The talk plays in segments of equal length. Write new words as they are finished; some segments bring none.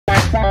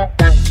Good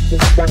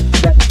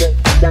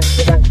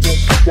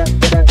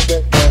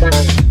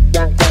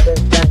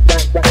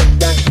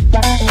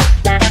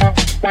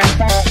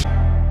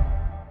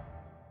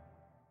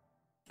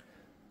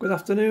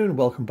afternoon,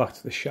 welcome back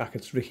to the shack.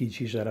 It's Ricky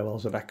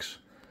G0LZX.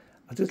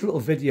 I did a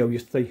little video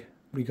yesterday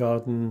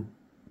regarding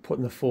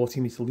putting a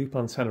 40-meter loop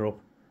antenna up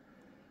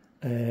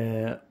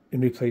in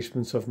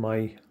replacement of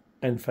my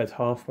end-fed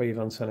half-wave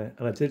antenna,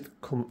 and I did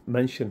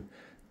mention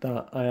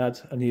that I had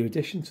a new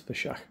addition to the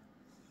shack.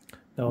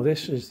 Now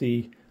this is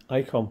the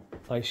Icom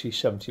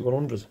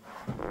IC-7100.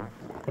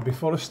 But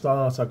before I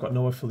start, I've got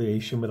no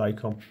affiliation with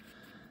Icom,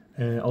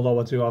 although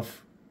I do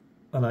have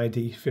an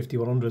ID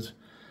 5100.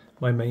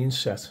 My main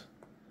set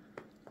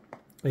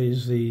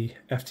is the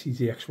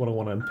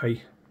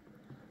FTDX101MP,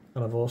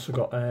 and I've also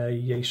got a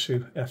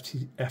Yaesu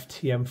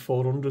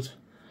FTM400.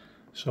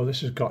 So this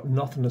has got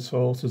nothing at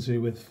all to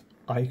do with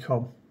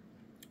Icom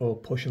or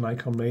pushing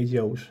Icom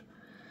radios.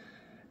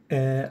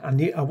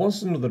 I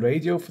wanted another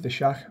radio for the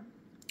shack,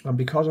 and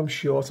because I'm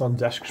short on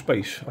desk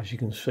space, as you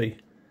can see,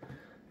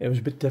 it was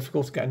a bit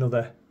difficult to get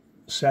another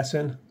set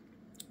in.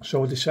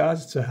 So I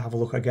decided to have a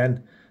look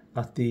again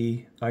at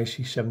the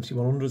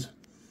IC-7100.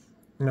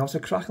 Now it's a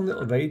cracking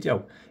little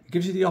radio. It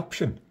gives you the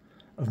option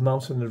of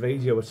mounting the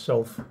radio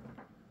itself,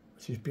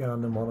 which is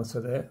behind the monitor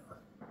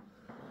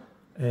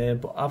there.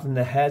 But having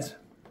the head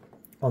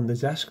on the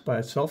desk by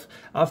itself.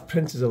 I've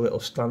printed a little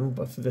stand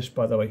for this,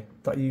 by the way,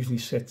 that usually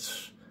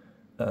sits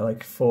at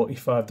like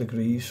 45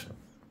 degrees.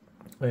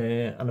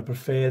 And I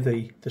prefer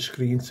the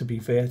screen to be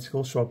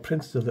vertical, so I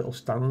printed a little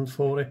stand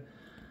for it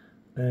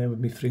with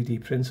my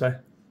 3D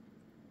printer,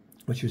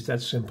 which is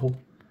dead simple.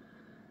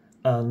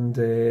 And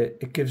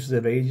it gives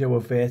the radio a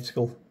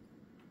vertical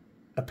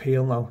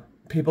appeal now.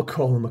 People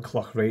call them a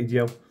clock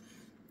radio,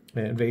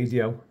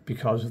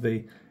 because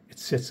it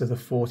sits at a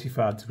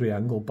 45 degree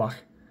angle back.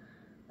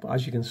 But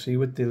as you can see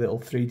with the little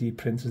 3D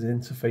printed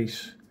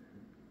interface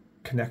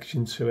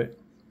connection to it,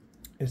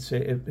 it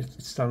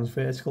stands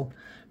vertical.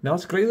 Now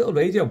it's a great little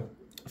radio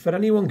for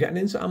anyone getting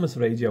into amateur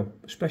radio,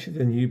 especially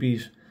the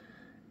newbies.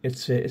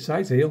 It's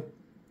ideal.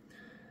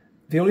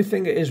 The only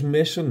thing it is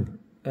missing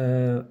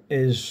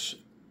is,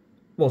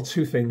 well,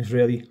 two things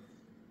really,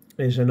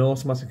 is an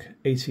automatic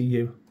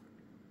ATU.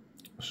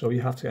 So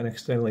you have to get an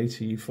external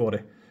ATU for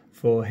it,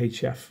 for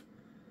HF.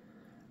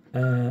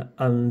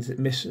 And it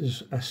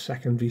misses a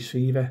second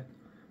receiver.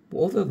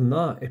 But other than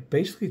that, it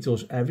basically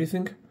does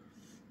everything.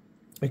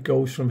 It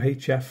goes from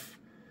HF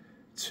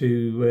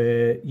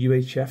to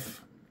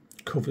UHF,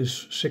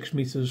 covers 6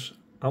 meters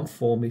and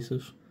 4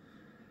 meters.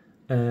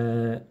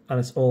 And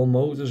it's all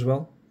mode as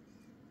well.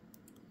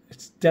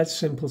 It's dead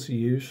simple to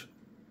use.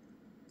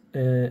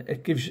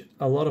 It gives you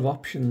a lot of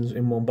options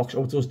in one box.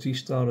 Oh, it does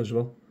D-STAR as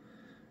well,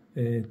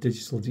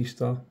 digital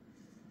D-STAR.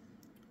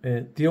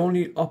 The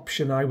only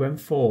option I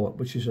went for,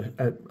 which is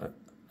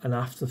an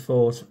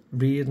afterthought,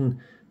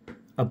 reading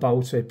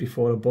about it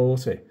before I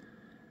bought it,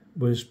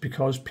 was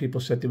because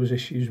people said there was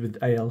issues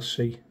with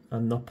ALC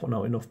and not putting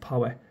out enough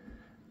power.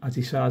 I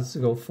decided to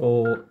go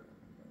for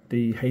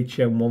the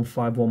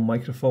HM151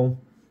 microphone.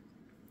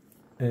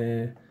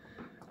 I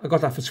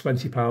got that for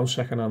 £20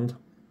 second hand.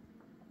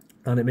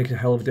 And it makes a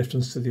hell of a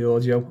difference to the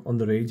audio on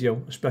the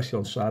radio, especially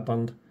on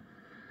sideband.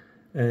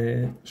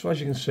 So as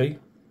you can see,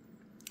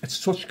 it's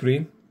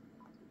touchscreen.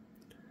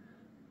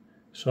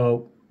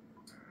 So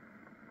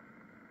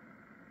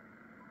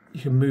you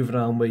can move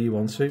around where you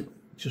want to,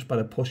 just by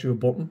the push of a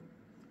button.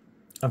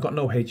 I've got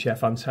no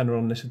HF antenna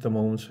on this at the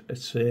moment.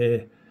 It's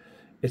a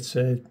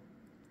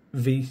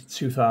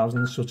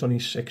V2000, so it's only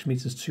 6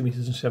 meters, 2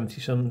 meters and 70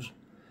 sems.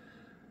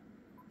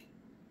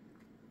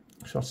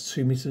 So that's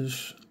 2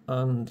 meters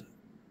and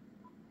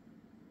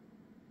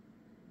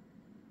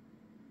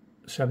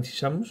 70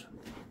 sems.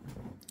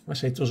 I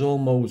say it does all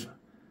mode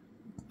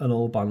and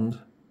all band.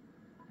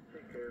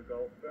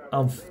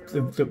 And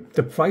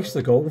the price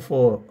they're going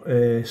for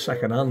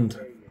second hand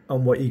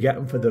and what you're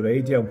getting for the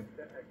radio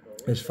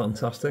is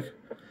fantastic.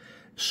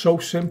 So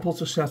simple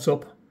to set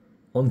up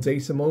on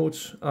data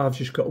modes. I've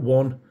just got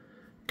one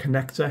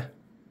connector,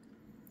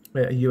 a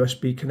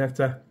USB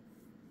connector,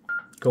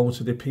 going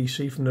to the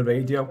PC from the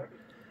radio,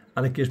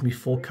 and it gives me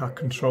full cat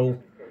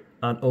control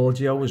and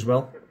audio as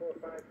well,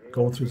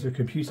 going through to the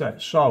computer.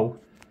 So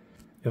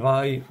if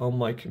I, on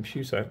my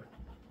computer,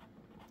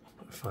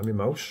 find my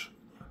mouse,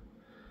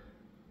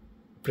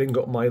 bring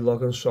up my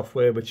login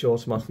software, which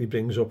automatically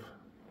brings up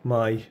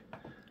my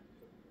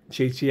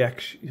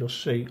GTX, you'll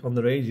see on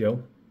the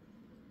radio,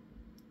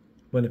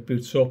 when it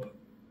boots up,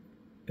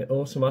 it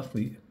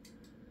automatically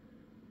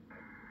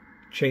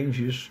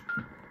changes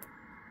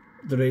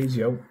the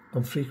radio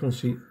and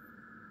frequency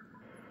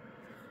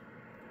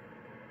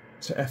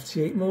to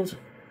FT8 mode.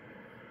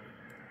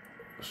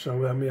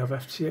 So then we have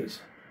FT8,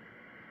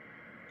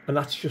 and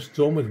that's just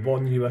done with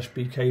one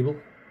USB cable.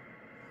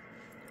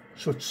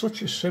 So it's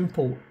such a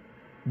simple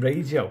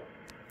radio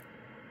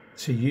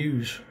to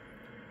use,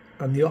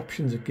 and the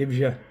options it gives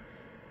you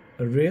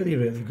are really,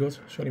 really good.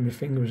 Sorry, my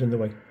finger was in the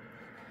way.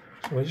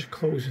 So I just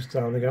close this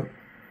down again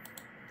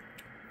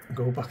and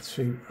go back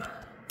to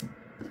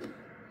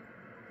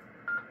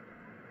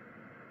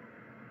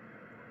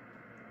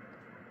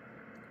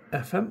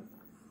FM,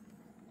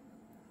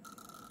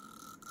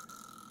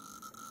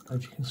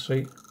 as you can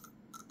see.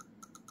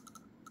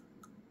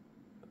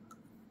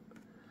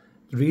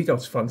 The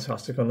readout's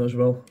fantastic on it as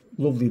well,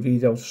 lovely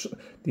readouts.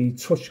 The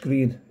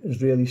touchscreen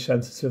is really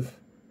sensitive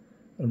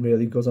and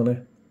really good on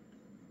it.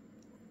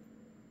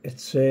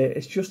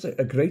 It's just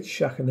a great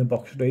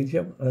shack-in-the-box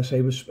radio, and I say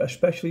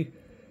especially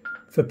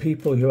for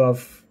people who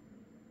have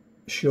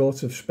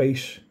short of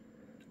space,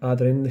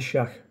 either in the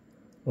shack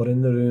or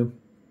in the room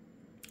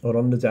or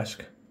on the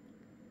desk.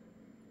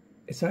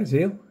 It's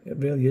ideal. It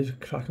really is a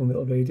cracking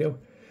little radio.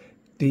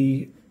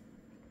 You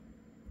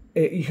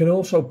can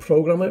also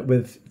program it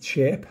with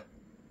Chirp.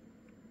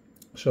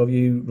 So if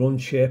you run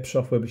Chirp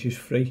software, which is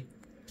free,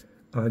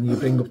 and you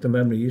bring up the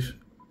memories,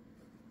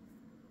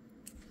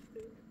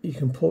 you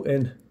can put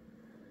in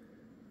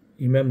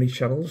your memory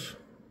channels.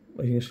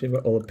 As you can see, we've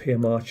got all the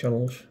PMR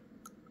channels.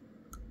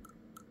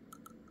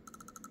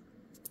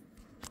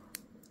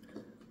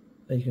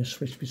 And you can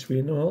switch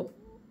between them all.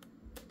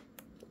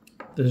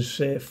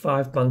 There's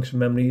 5 banks of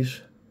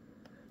memories.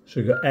 So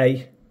you've got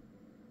A,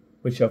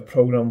 which I've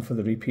programmed for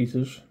the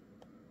repeaters.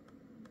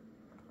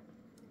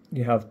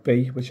 You have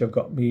B, which I've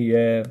got me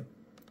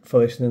for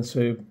listening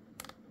to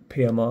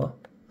PMR.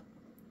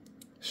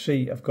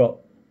 C, I've got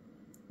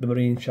the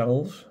marine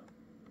channels.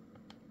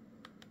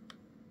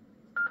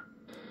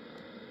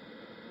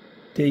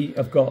 D,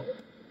 I've got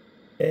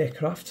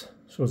aircraft,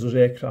 so there's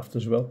aircraft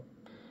as well.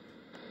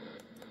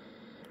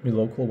 My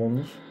local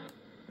ones.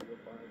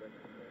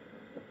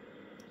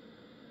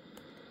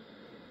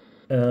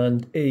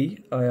 And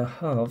E, I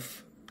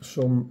have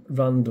some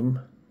random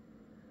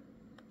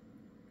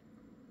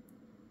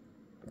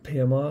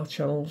PMR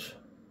channels.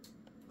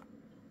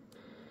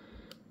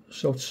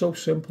 So it's so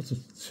simple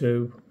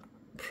to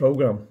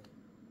program,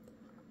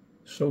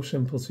 so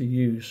simple to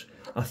use.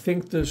 I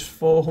think there's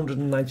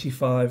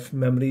 495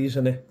 memories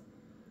in it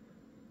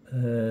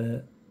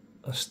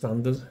as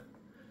standard.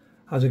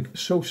 Has a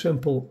so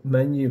simple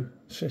menu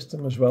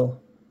system as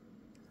well.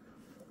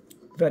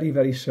 Very,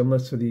 very similar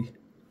to the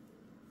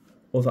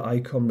other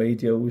Icom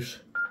radios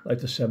like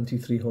the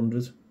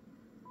 7300.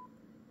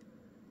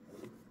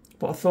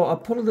 But I thought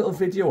I'd put a little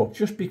video up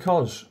just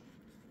because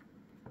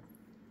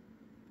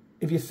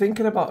if you're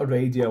thinking about a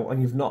radio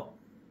and you've not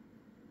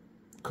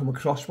come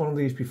across one of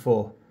these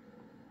before,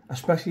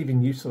 especially if you're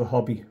new to the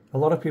hobby, a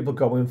lot of people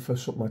go in for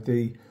something like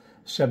the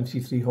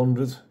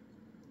 7300,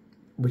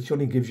 which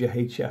only gives you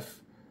HF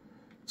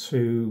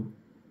to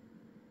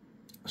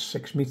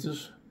 6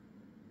 meters.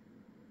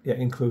 Yeah, it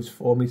includes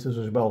 4 meters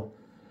as well.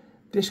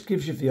 This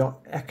gives you the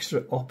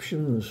extra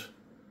options.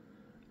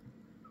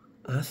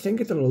 I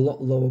think it's at a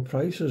lot lower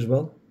price as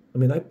well. I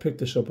mean, I picked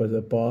this up at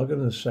a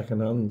bargain and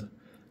second hand,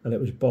 and it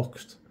was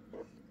boxed,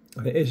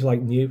 and it is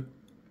like new.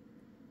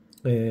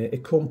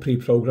 It come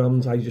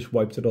pre-programmed. I just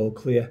wiped it all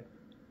clear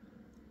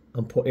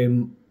and put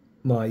in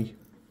my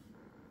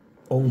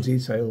own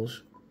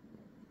details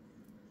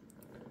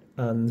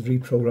and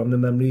reprogrammed the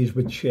memories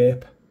with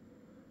Chirp,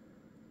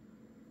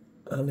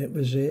 and it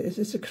was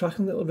it's a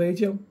cracking little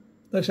radio.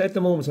 Like I said, at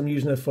the moment I'm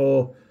using it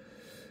for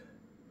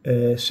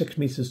 6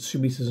 meters, 2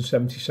 meters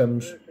and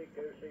 77s.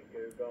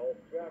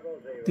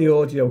 The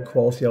audio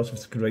quality out of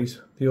it's great.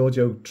 The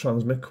audio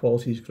transmit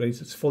quality is great.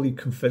 It's fully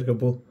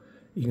configurable.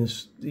 You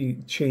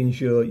can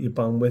change your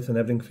bandwidth and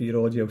everything for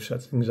your audio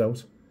settings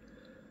out.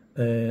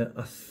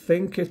 I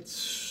think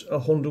it's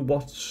 100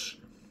 watts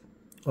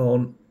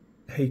on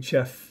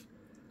HF,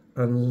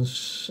 and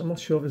I'm not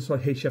sure if it's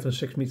like HF and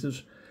 6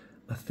 meters.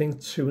 I think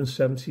 2 and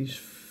 70s,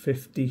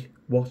 50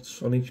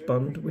 watts on each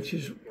band, which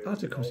is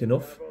adequate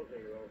enough.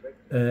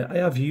 I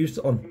have used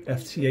it on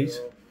FT8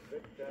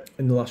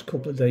 in the last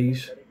couple of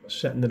days,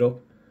 setting it up,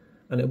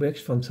 and it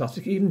works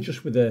fantastic, even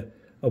just with a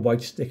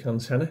white stick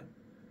antenna.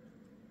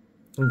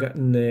 I'm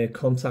getting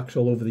contacts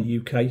all over the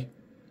UK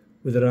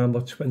with around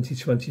about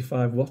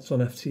 20-25 watts on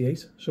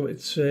FT8, so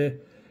it's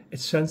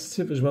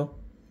sensitive as well.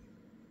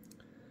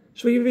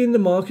 So if you're in the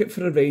market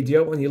for a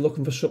radio and you're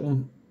looking for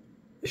something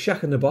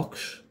shack in the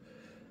box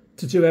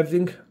to do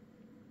everything,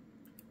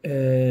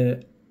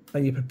 and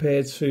you're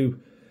prepared to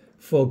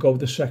forego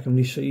the second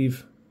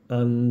receive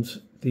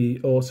and the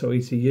auto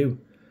ETU,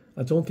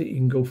 I don't think you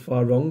can go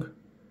far wrong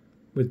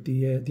with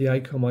the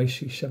Icom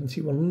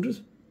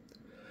IC-7100.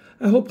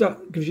 I hope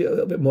that gives you a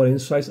little bit more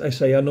insight. I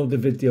know the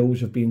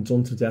videos have been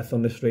done to death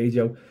on this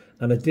radio,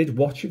 and I did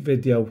watch a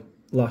video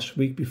last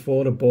week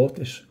before I bought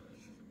this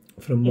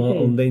from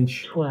Martin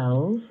Lynch.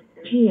 12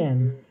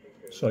 p.m.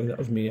 Sorry, that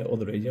was me,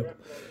 other radio.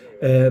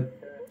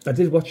 I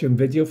did watch a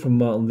video from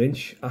Martin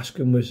Lynch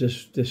asking was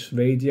this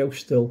radio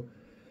still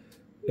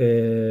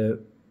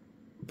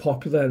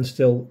popular and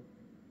still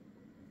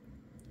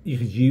you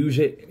could use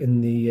it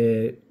in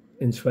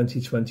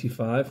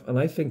 2025, and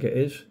I think it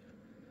is.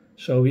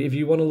 So if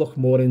you want to look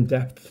more in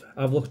depth,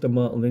 I've looked at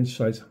Martin Lynch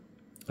site,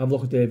 I've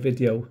looked at their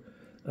video,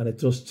 and it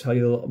does tell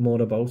you a lot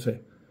more about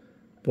it.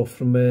 But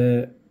from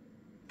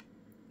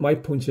my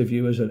point of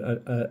view as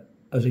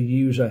a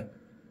user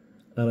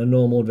and a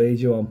normal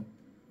radio,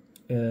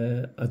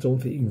 I don't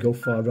think you can go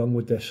far wrong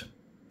with this.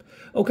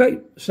 Okay,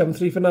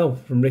 7.3 for now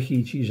from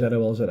Ricky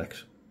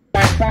G0LZX.